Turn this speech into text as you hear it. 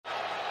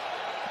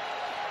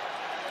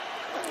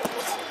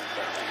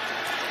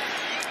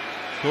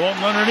Ball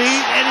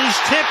underneath, and his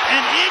tip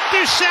and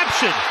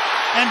interception.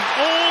 And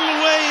all the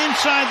way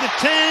inside the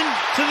 10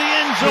 to the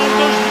end zone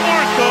goes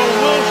Marco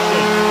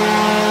Wilson.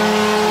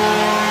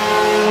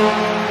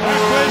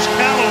 Marquez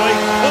Callaway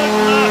could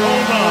not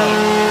hold on.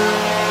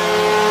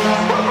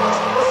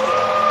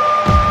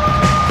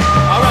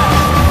 All right.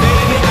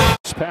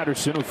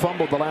 Patterson, who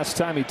fumbled the last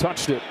time he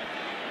touched it.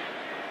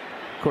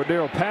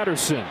 Cordero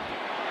Patterson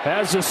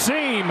has a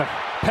seam.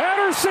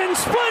 Patterson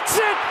splits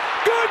it.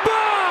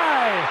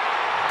 Goodbye.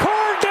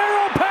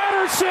 Cordero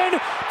Patterson,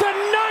 the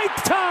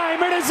 9th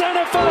time in his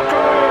NFL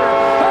career.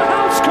 A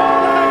house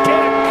call and a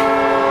kick.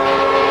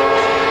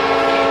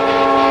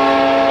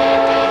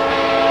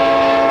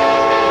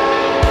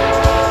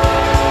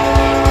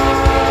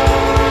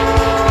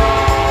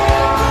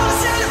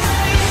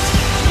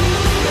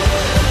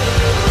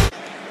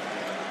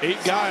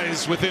 Eight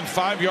guys within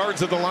 5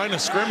 yards of the line of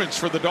scrimmage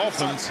for the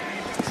Dolphins.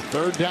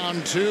 3rd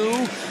down 2.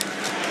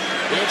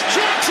 It's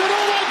Jackson.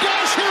 Oh my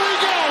gosh, here he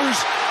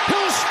goes.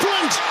 He'll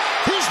sprint.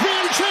 He's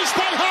being chased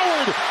by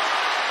Howard.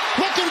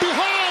 Looking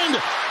behind.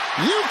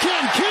 You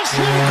can kiss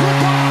him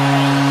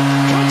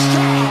goodbye.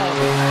 Touchdown.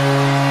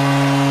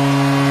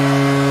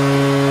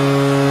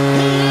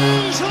 He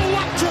is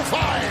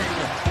electrifying.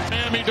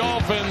 Miami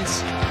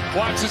Dolphins.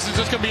 Watch, this is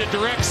just going to be a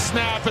direct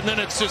snap, and then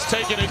it's just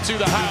taking it to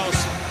the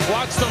house.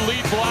 Watch the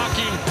lead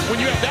blocking. When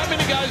you have that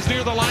many guys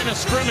near the line of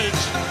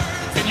scrimmage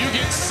and you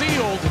get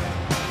sealed,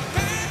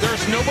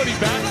 there's nobody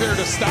back there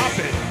to stop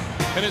it.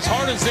 And as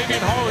hard as Xavier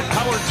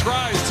Howard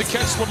tries to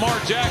catch Lamar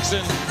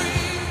Jackson,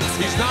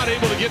 he's not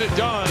able to get it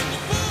done.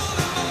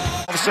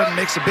 All of a sudden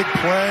makes a big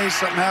play,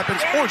 something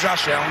happens, or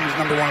Josh Allen, who's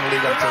 #1 in the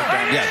league on 3rd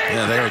down.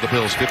 Yeah, there are the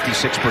Bills,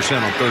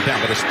 56% on 3rd down,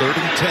 but it's 3rd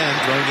and 10,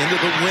 throwing into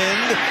the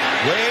wind,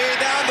 way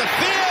down the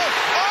field.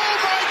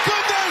 Oh my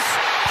goodness!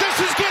 This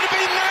is going to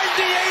be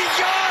 98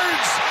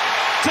 yards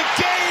to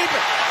Gabe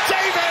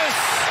Davis.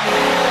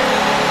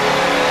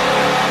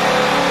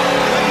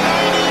 The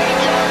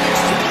 98-yard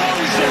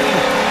explosion.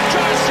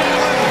 Josh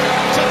Allen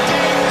to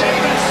Gabe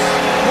Davis.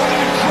 What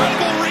an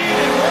incredible read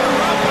and what a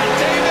run by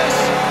Davis,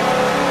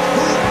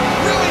 who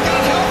really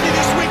got healthy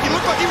this week. He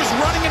looked like he was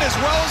running it as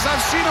well as I've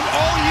seen him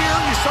all year.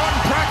 You saw it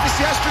in practice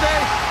yesterday,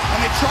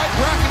 and they tried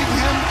bracketing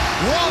him.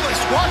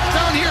 Wallace, watch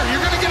down here. You're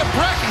going to get a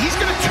bracket. He's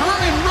going to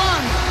turn and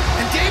run,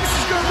 and Davis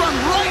is going to run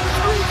right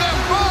through them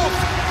both.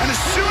 And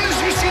as soon as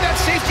you see that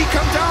safety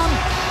come down,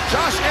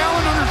 Josh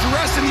Allen under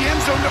duress in the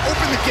end zone to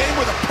open the game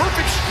with a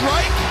perfect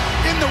strike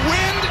in the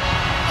wind.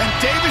 And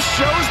Davis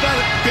shows that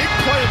big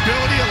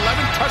playability,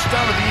 11th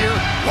touchdown of the year.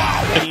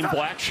 Wow.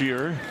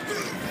 Blackshear,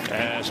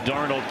 as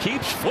Darnold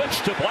flips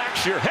to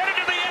Blackshear, headed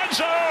to the end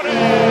zone,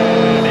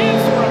 and in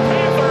for a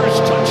Panthers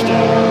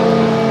touchdown.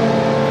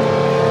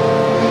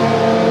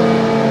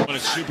 Won a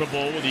Super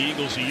Bowl with the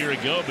Eagles a year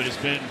ago, but has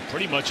been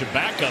pretty much a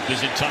backup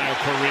his entire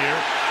career.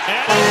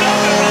 And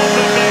another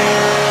open man.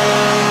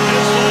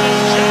 This one is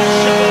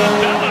Joshua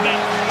Bellamy.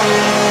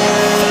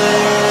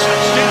 4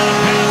 touchdown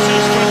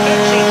passes for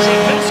Mitchell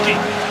Trubisky.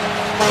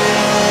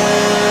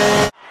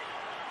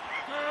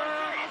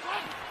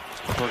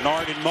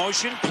 Bernard in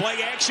motion,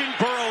 play action,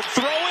 Burrow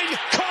throwing,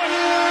 caught,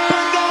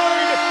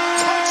 Bernard,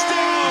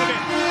 touchdown!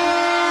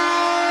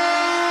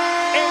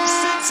 And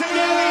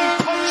Cincinnati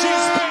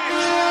punches back.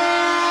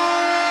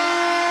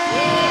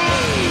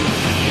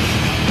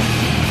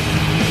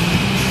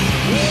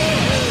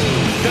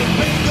 The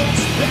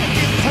Bengals back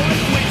in front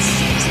with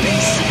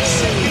 66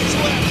 seconds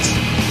left.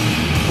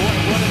 Boy,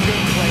 what a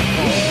good play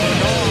call.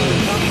 Bernard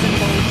comes in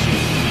motion,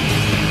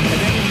 and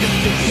then he gets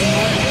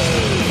destroyed,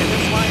 and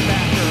this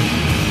linebacker.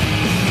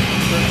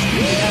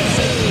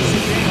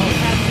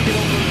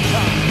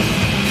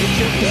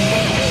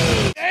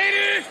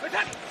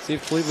 See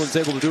if Cleveland's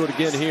able to do it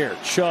again here.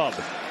 Chubb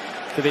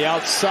to the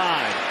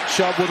outside.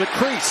 Chubb with a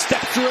crease.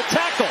 Step through a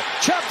tackle.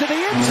 Chubb to the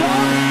end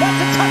zone.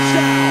 That's a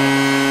touchdown.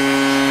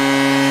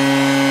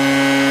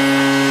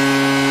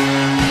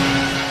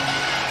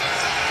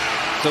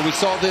 So we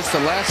saw this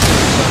the last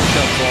series on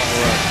Chubb's long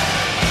run.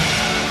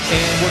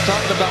 And we're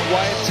talking about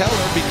Wyatt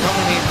Teller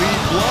becoming a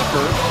lead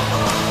blocker.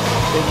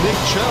 And Nick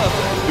Chubb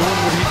doing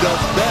what he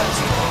does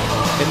best.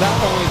 And not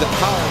only the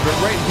power, but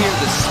right here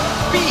the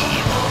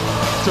speed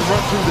to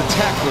run through the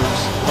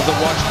tacklers of the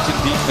Washington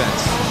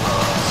defense.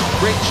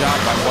 Great job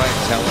by Wyatt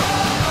Teller.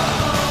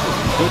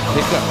 Good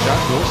pickup.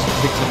 John Wilson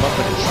picked him up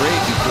in a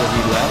trade before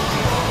he left.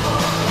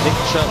 Nick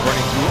Chubb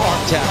running through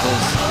arm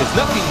tackles is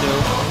nothing new.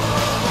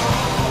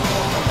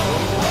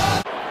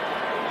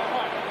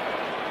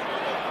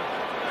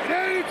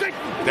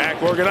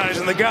 Dak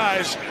organizing the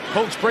guys.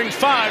 Colts bring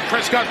 5.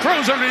 Prescott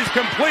throws underneath,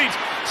 complete.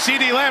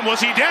 CeeDee Lamb, was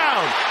he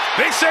down?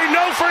 They say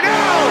no for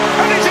now.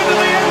 And he's into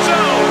the end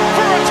zone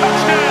for a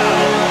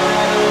touchdown.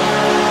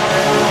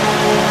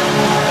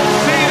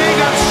 CeeDee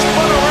got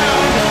spun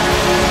around,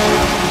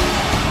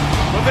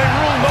 but they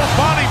ruled no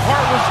body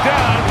part was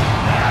down.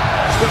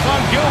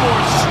 Stephon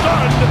Gilmore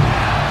stunned.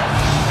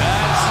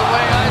 That's the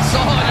way I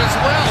saw it as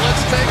well.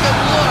 Let's take a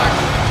look.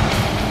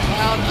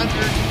 Out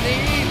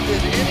underneath.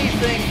 Did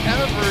anything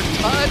ever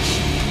touch?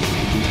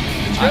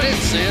 I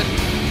didn't see it.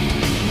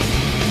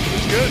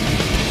 It's good.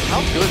 How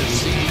good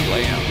is CeeDee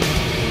Lamb?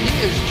 He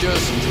is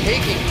just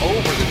taking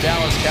over the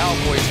Dallas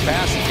Cowboys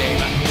passing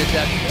game. Did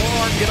that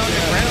forearm get on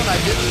the ground?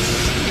 I didn't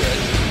see it.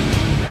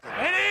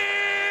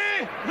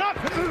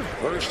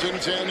 First and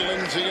 10,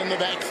 Lindsey in the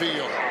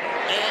backfield.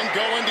 And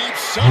going deep.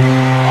 Oh,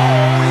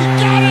 he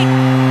got it!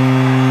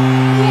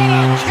 What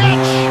a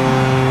catch!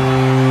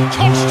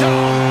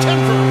 Touchdown,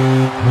 Denver!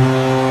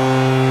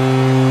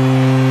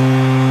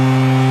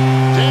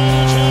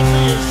 Dan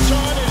Chaffee, his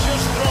son, has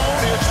just thrown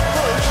his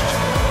first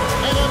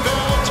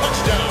NFL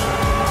touchdown.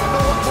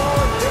 No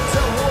more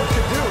Denzel Ward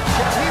can do.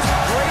 He's a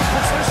great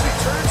position. He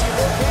turns, he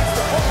locates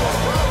the football.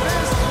 The problem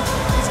is,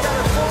 he's got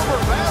a former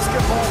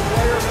basketball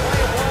player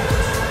playing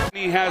ball.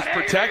 He has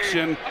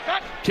protection.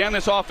 Can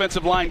this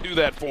offensive line do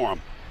that for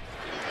him?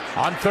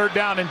 On 3rd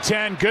down and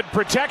 10, good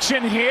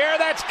protection here.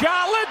 That's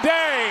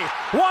Galladay.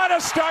 What a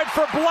start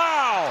for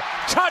Blau.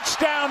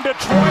 Touchdown,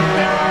 Detroit.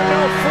 There are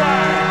no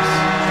flags.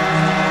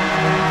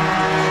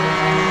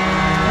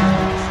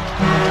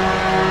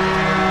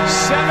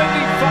 75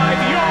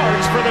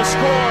 yards for the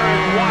score,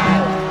 and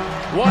wow,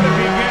 what a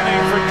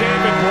beginning for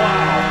David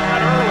Blau.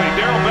 Not early.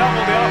 Darrell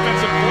Bevell, the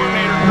offensive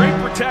coordinator, great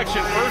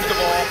protection, first of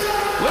all.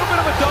 A little bit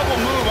of a double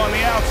move on the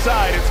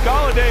outside. It's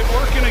Galladay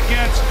working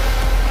against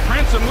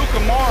Prince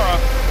Amukamara,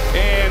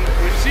 and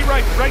you see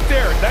right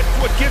there, that's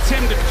what gets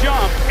him to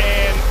jump,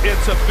 and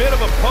it's a bit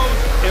of a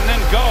post and then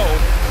go,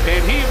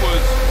 and he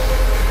was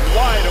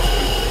wide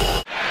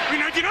open.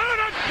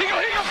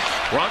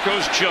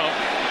 Broncos jump.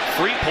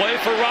 Free play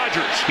for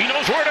Rodgers. He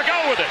knows where to go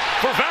with it.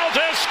 For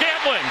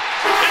Valdez-Scantling.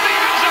 In the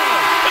end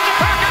zone. It's a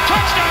Packer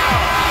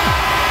touchdown.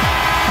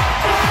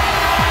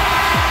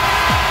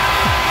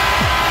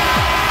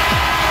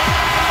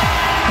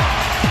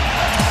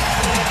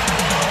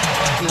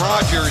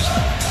 Rodgers,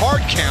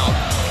 hard count,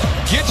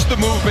 gets the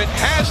movement,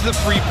 has the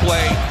free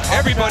play.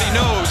 Everybody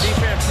knows.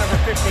 Defense number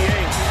 58.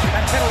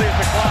 That penalty is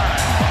declined.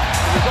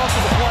 The result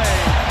of the play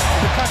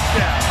is a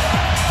touchdown.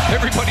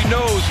 Everybody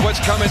knows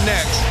what's coming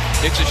next.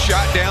 It's a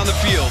shot down the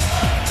field.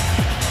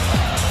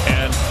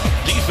 And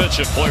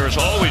defensive players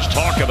always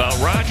talk about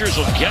Rodgers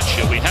will get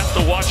you. We have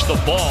to watch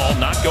the ball,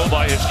 not go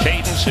by his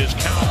cadence, his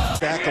count.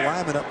 Back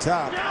alignment up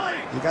top.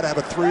 You got to have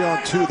a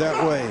 3-on-2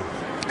 that way.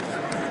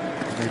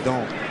 They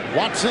don't.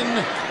 Watson,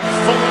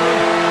 Fuller,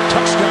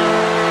 touchdown,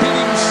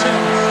 beating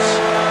Sims.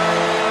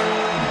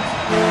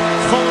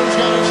 Fuller's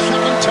got his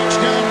second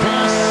touchdown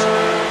pass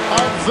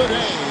of the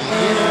day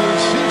in his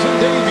season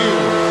debut.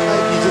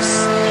 He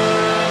just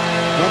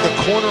run the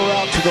corner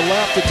out to the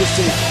left and just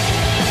a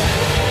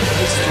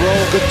nice throw,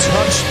 a good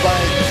touch by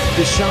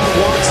Deshaun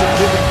Watson,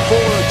 giving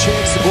Fuller a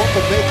chance to go up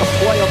and make a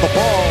play on the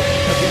ball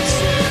against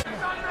Sims.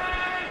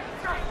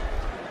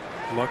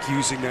 Luck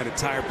using that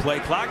entire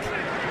play clock.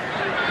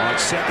 On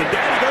 2nd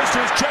down, he goes to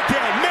his check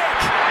down. Mick,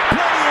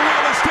 plenty of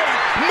real estate.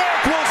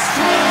 Mick will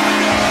throw in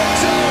the end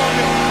zone.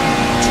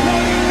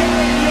 29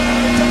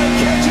 yards on a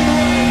catch and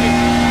run.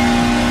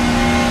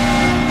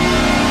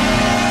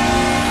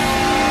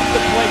 The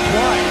play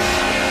twice.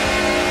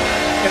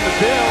 And the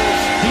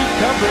Bills, deep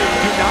coverage,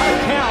 do not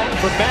account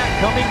for Matt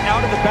coming out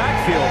of the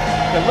backfield.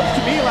 It looks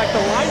to me like the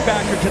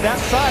linebacker to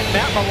that side,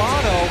 Matt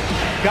Milano,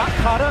 got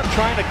caught up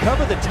trying to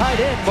cover the tight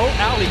end, Mo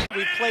Alley.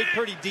 We played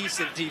pretty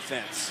decent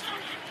defense.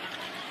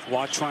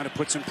 Watt trying to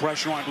put some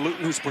pressure on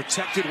Luton, who's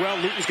protected well.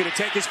 Luton's going to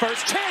take his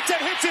first chance and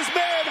hits his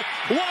man.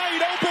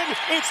 Wide open.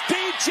 It's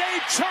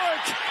DJ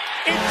Chark.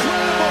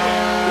 Incredible.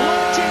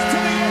 Launches to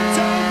the end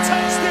zone.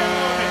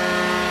 Touchdown.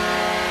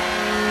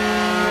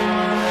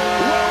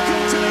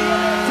 Welcome to the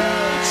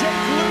NFL,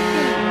 Jake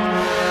Luton.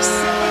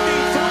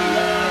 73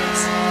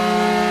 yards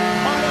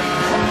on a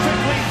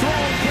perfectly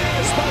thrown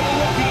pass by the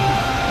rookie.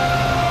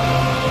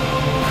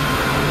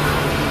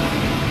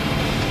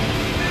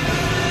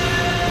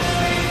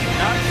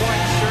 Not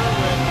quite sure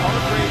what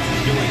Hargraves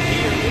is doing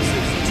here. This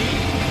is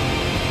deep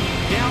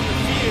down the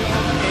field,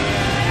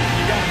 and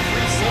you got a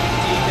free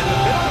safety in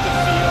the middle of the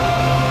field.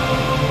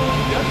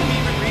 Doesn't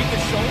even read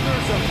the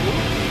shoulders of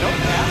Luke. No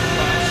pass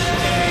rush,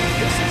 and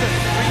this is a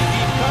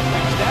 3-deep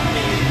coverage. That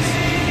means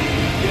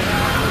you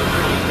have to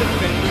read the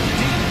defenders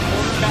deep,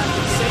 quarterback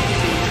and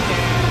safety,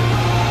 and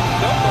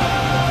nobody.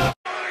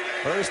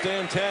 1st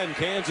and 10,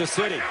 Kansas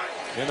City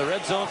in the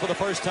red zone for the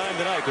first time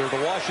tonight. They're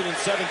the Washington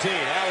 17.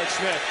 Alex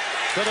Smith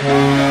to the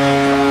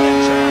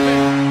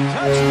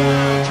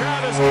touchdown,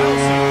 Travis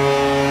Kelce.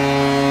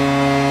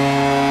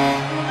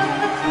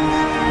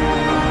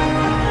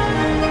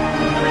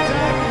 Every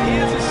time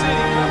Kansas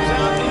City comes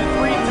out in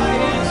 3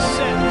 tight ends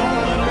set,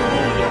 don't let them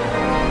fool you.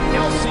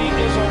 Kelce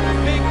is a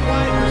big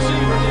wide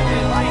receiver that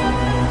they like.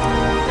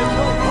 They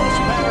throw post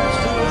patterns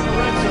to in the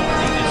red zone.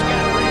 He just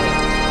got real.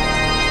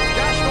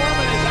 Josh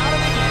Norman is out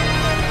of the game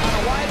on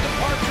a wide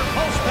departure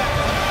post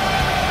pattern.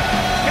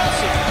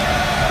 Kelce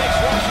makes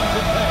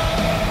Washington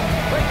pay.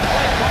 Great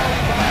play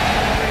calling by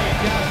Henry.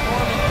 Josh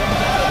Norman comes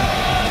out of the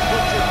game.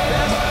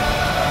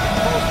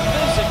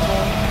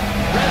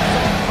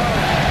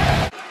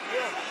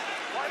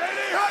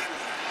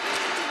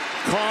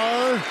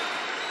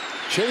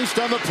 Chased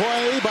on the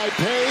play by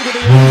Pay to the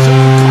end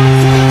zone.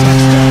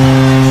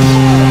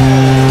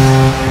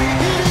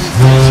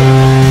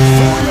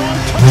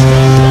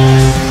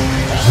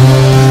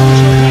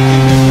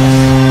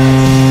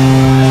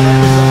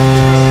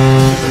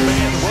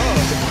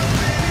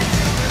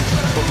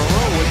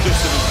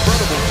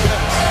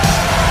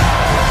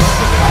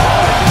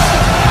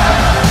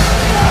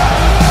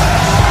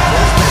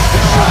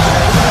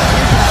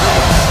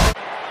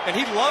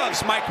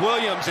 Mike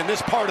Williams in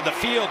this part of the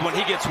field when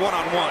he gets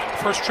one-on-one.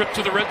 First trip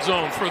to the red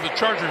zone for the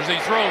Chargers. He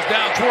throws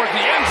down toward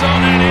the end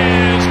zone and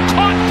is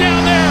caught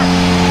down there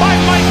by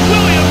Mike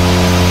Williams.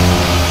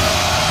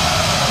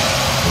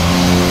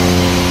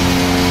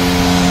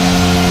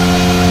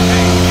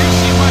 Hey, you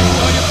see Mike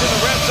Williams in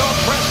the red zone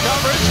press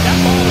coverage. That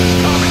ball is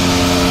coming.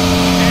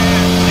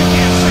 And you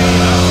can't say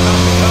enough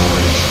about the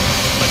coverage.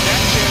 But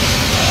that's it.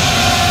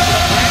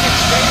 Brandon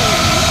Staley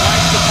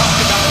likes to talk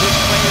about his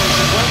players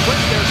and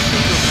what's their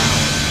superpower.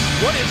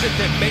 What is it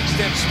that makes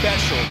them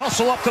special?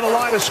 Hustle up to the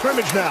line of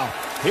scrimmage now.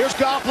 Here's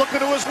Goff looking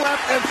to his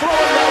left and throwing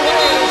that way.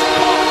 It is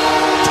caught.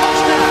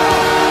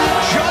 Touchdown!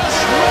 Josh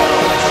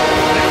Reynolds.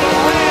 And the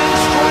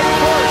Rams strike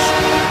first.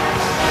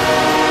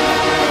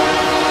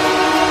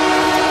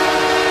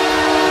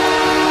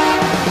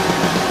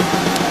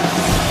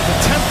 The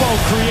tempo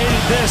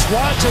created this.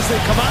 Watch as they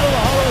come out of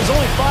the huddle. There's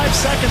only 5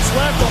 seconds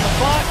left on the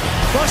clock.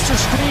 Buster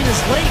screen is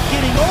late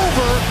getting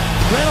over.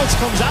 Reynolds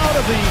comes out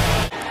of the...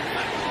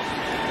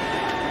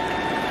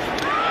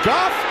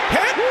 Goff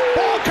hit,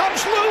 ball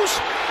comes loose,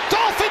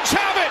 Dolphins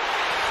have it!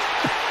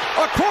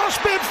 Across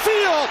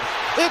midfield,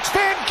 it's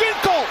Van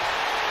Ginkel,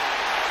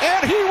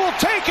 and he will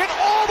take it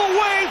all the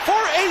way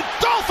for a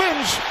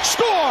Dolphins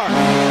score!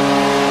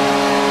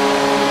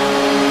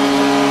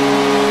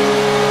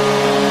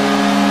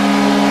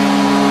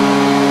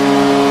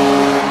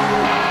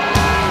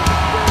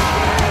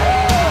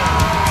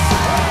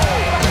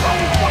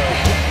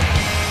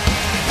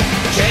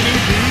 Kenny,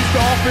 these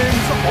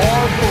Dolphins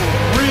are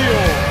for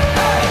real.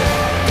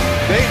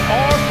 They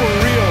are for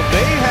real.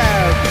 They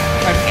have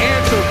an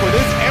answer for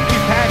this empty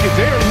package.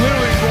 They are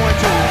literally going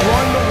to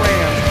run the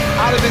Rams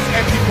out of this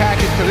empty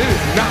package because it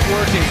is not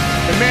working.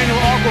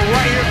 Emmanuel Ogba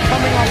right here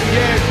coming off the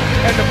edge.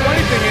 And the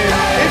funny thing is,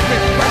 it's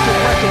been pressure.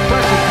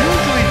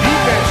 Usually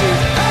defenses,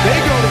 they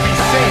go to be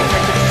safe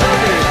and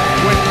conservative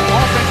when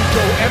offenses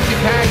go empty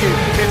package.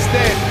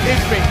 Instead,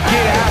 it's been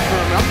get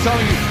after them. I'm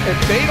telling you, if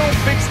they don't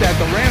fix that,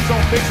 the Rams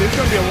don't fix it, it's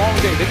going to be a long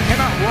day. They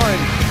cannot run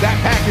that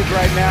package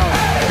right now.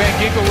 Van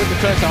Ginkel with the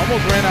touchdown.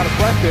 Almost ran out of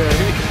breath there.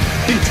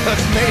 He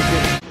just made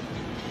it.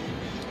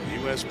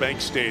 U.S. Bank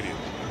Stadium.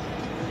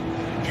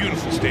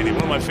 Beautiful stadium.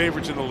 One of my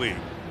favorites in the league.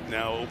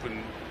 Now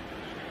open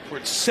for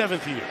its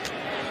 7th year.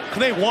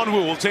 Clay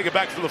Wanwu will take it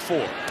back for the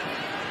 4.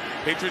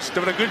 Patriots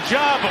doing a good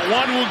job, but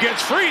Wanwu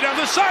gets free down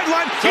the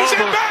sideline. He's in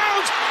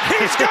bounds.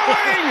 He's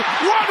going.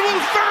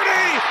 Wanwu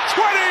 30,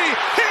 20.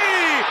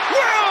 He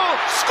will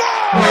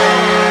score.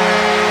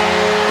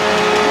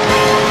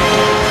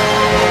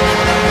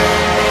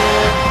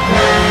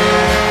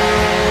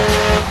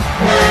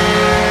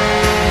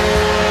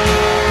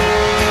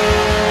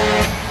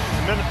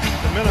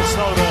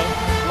 Minnesota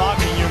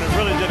blocking unit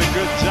really did a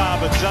good job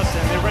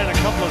adjusting. They ran a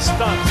couple of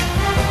stunts.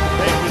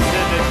 They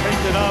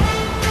picked it up,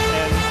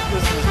 and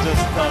this was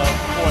just,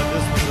 boy,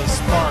 this was a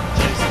spark,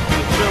 Jason.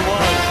 It sure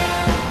was.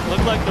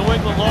 Looked like New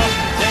England lost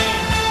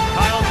contained.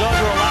 Kyle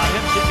Duggar allowed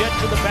him to get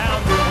to the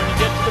boundary. When you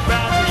get to the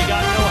boundary, you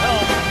got no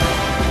help.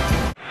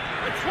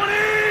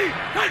 20!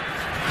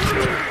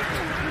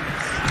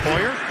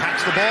 Hoyer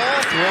packs the ball,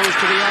 throws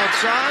to the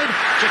outside.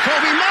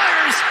 Jacoby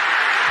Myers.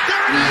 There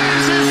it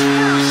is, his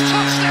first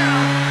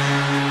touchdown.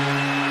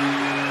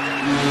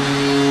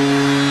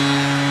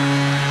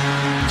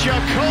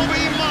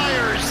 Jacoby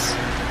Myers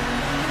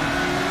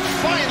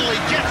finally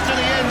gets to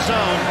the end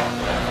zone.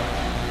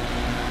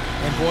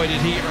 And boy,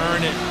 did he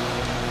earn it.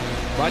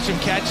 Watch him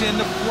catch it in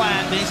the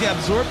flat. Then he's got to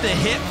absorb the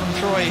hit from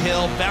Troy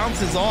Hill,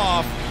 bounces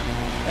off,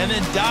 and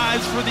then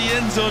dives for the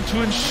end zone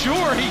to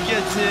ensure he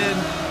gets in.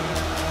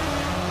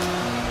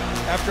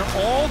 After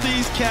all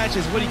these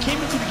catches, he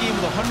came into the game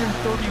with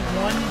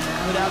 131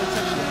 without a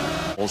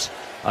touchdown.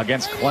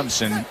 Against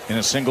Clemson in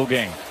a single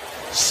game.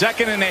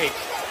 2nd and 8.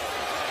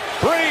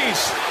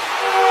 Breeze.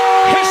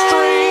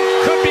 History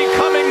could be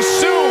coming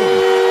soon.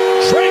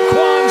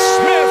 Traquan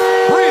Smith,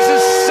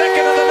 Breeze's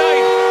 2nd of the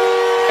night.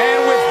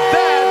 And with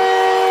that,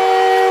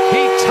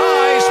 he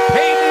ties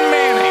Peyton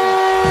Manning.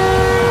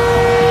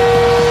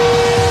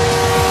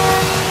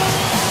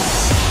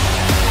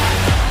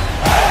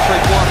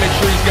 Traquan, make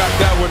sure he's got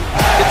that one.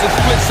 It's a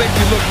split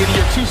safety look. When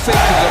your 2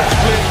 safeties are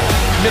split,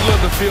 middle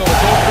of the field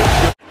is open.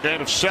 Gain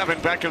of 7,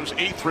 Beckham's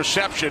 8th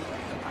reception.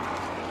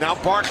 Now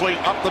Barkley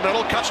up the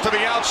middle, cuts to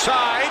the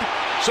outside.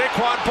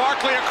 Saquon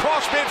Barkley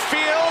across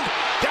midfield,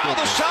 down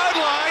the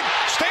sideline,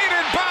 stayed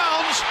in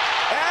bounds,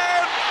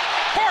 and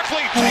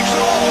Barkley takes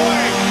it all the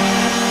way.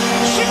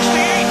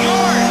 68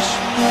 yards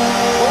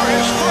for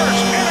his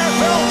first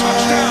NFL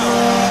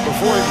touchdown.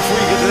 Before you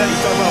get to that, you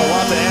talk about a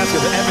lot to ask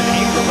of Evan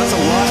Ingram. That's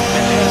a lot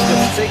to ask of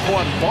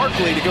Saquon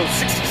Barkley to go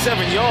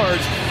 67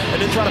 yards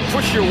and then try to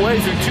push your way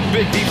through two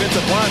big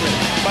defensive linemen.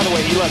 By the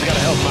way, Eli's got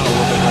to help him out a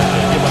little bit right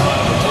there. Give him a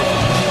line of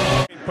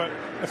attention. But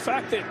the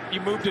fact that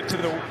you moved it to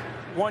the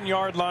 1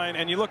 yard line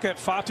and you look at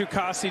Fatu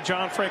Kasi,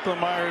 John Franklin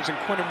Myers, and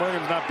Quinton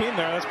Williams not being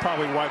there, that's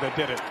probably why they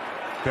did it.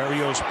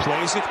 Berrios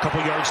plays it, a couple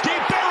yards deep.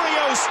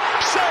 Berrios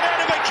shot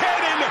out of a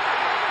cannon.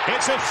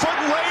 It's a foot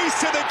race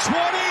to the 20.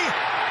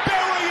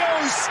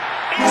 Berrios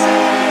is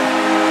in.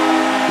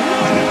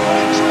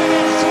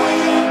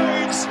 103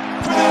 yards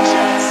for the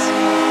Jets.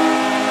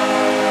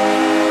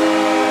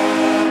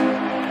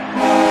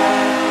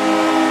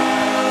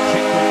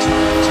 Kick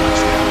return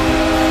touchdown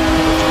for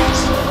the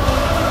Jets.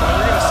 Well,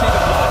 you're going to see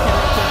the blocking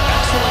right there.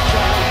 Excellent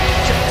job.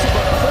 Jackson,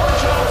 but poor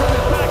job from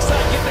his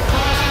backside getting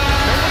across.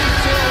 Nobody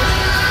fills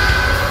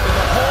in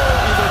the hole,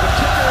 either the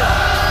kicker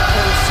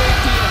or the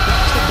safety, and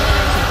Braxton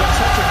Berrios has been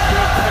such a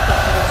good pickup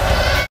for this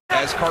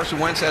ball. As Carson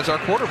Wentz as our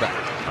quarterback.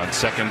 On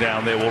second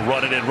down, they will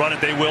run it and run it.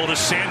 They will to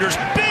Sanders.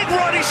 Big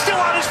run. He's still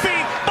on his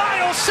feet.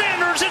 Miles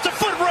Sanders. It's a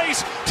foot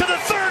race to the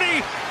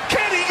 30.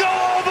 Can he go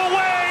all the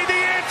way?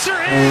 The answer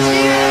is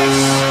yes.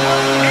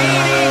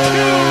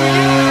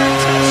 82-yard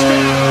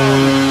touchdown.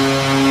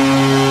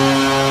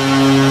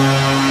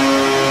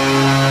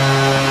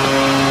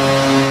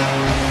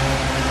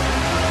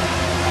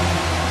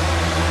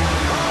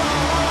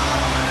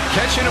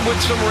 Catching him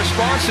with some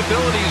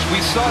responsibilities. We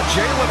saw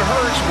Jalen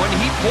Hurts when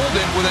he pulled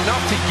it with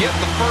enough to get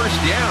the first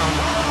down.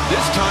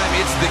 This time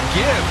it's the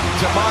give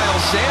to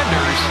Miles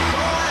Sanders.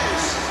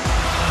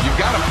 You've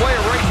got a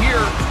player right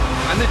here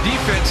on the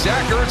defense.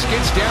 Zach Ertz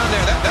gets down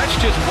there. That's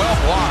just well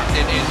blocked.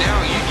 And now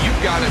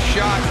you've got a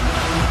shot.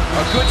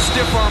 A good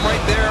stiff arm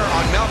right there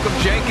on Malcolm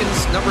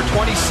Jenkins, number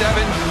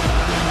 27.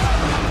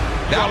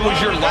 That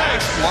was your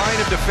last line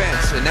of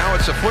defense. And now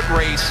it's a foot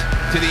race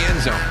to the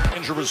end zone.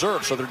 Injured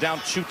reserve, so they're down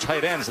 2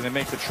 tight ends, and they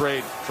make the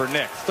trade for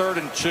Nick. 3rd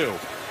and 2.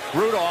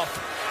 Rudolph.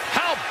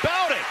 How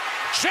about it?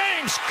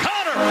 James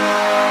Conner.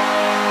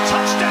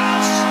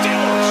 Touchdown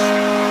Steelers.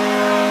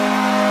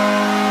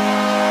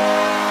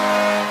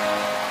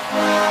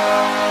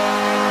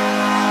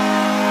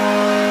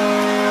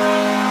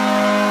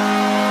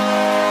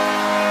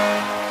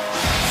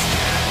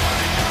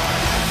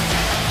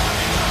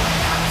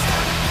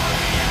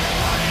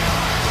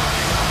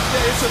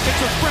 It's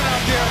a sprint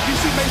out there. You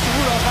see Mason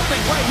Rudolph, I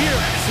think right here,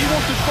 he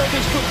wants to throw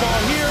this football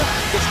here.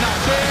 It's not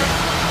there.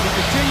 He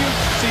continues,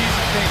 sees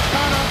James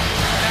Conner.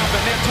 Now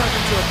the net turns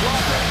into a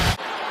blocker.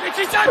 With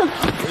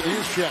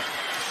Juszczyk.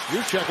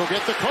 Juszczyk will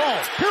get the call.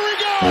 Here he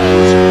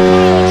goes!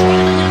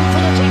 Driving in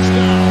for the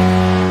touchdown.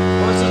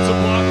 First it's a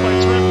block by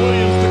Trent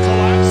Williams to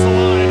collapse the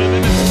line, and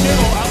then it's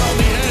Kittle out on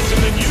the edge,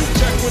 and then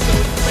Juszczyk with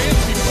the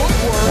fancy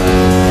footwork.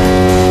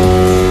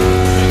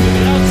 Into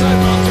the outside,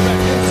 bounce back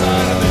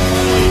inside, and then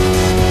finally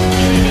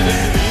getting it into the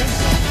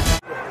inside.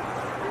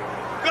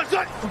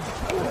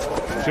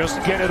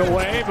 Just get it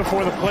away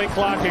before the play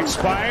clock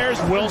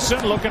expires.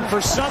 Wilson looking for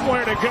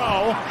somewhere to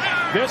go.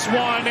 This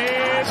one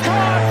is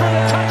caught for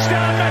the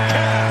touchdown,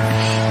 Metcalf.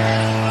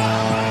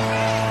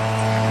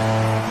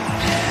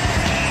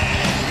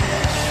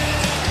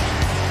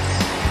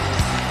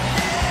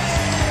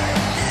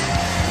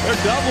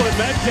 They're doubling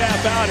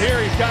Metcalf out here.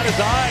 He's got his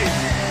eyes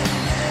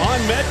on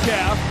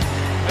Metcalf.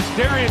 That's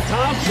Darian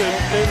Thompson,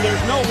 and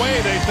there's no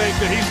way they think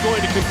that he's going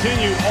to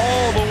continue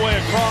all the way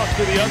across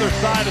to the other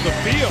side of the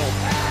field.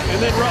 And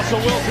then Russell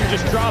Wilson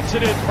just drops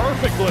it in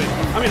perfectly.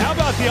 I mean, how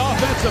about the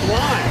offensive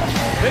line?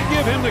 They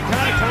give him the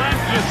kind of time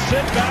to just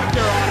sit back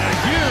there on a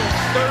huge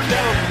 3rd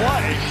down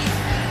play.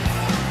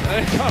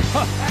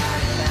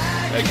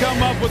 They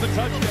come up with a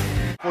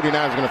touchdown. 49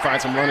 is going to find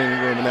some running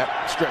room in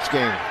that stretch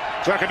game.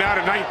 Second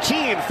down and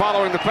 19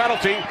 following the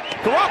penalty.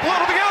 Garoppolo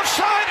to the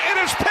outside. It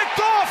is picked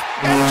off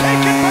and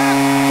taken back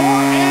for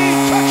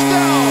a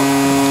touchdown.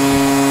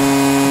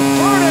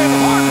 Vernon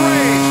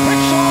Hargraves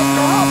picks off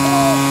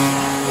Garoppolo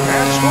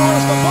and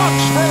scores the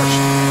Bucs' first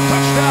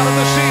touchdown of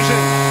the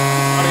season.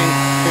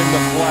 In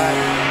the flat.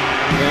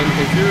 And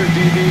if you're a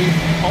DB,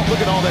 look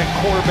at all that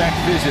quarterback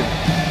vision.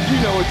 You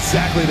know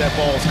exactly that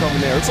ball's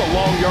coming there. It's a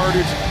long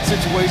yardage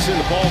situation.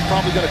 The ball's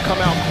probably going to come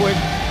out quick.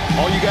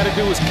 All you got to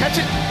do is catch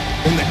it,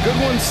 and the good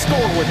ones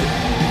score with it.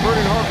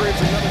 Vernon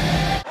Hargraves, another.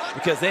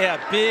 Because they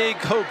have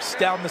big hopes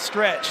down the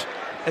stretch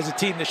as a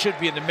team that should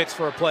be in the mix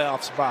for a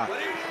playoff spot.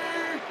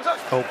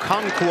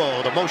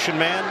 Okonkwo, the motion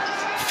man,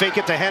 fake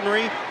it to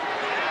Henry,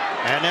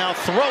 and now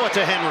throw it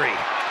to Henry.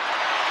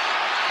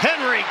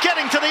 Henry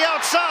getting to the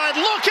outside,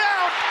 look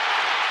out!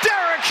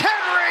 Derrick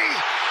Henry!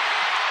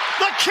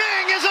 The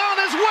king is on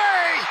his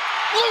way!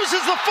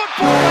 Loses the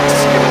football and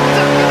skips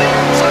into the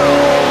end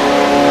zone!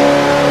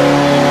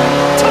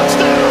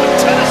 Touchdown,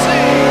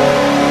 Tennessee!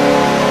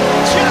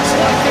 Just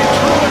like they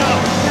drew it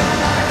up.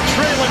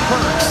 Traylon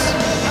Burks.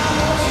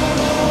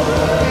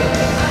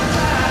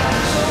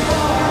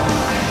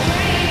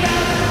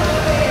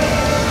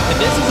 And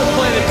this is a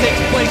play that takes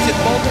place in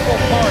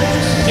multiple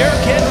parts.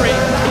 Derrick Henry,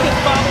 he gets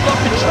fouled up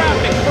in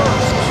traffic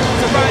first.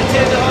 So Ryan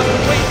Tannehill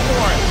wait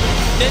for it.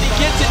 Then he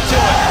gets it to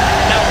him.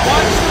 Now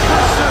watch the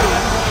pursuit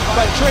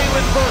by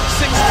Traylon Burks,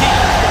 16.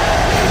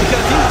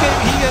 Because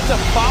he ends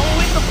up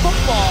following the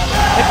football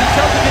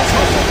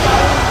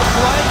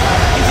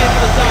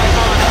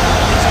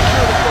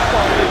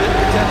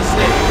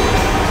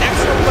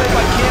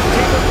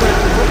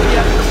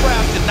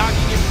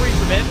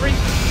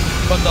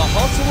and the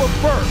hustle of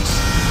Burks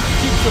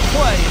keeps the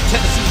play in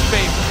Tennessee's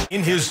favor.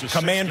 In his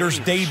Commander's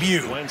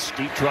debut. Wentz,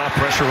 deep drop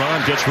pressure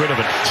on, gets rid of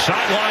it.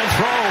 Sideline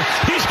throw.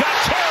 He's got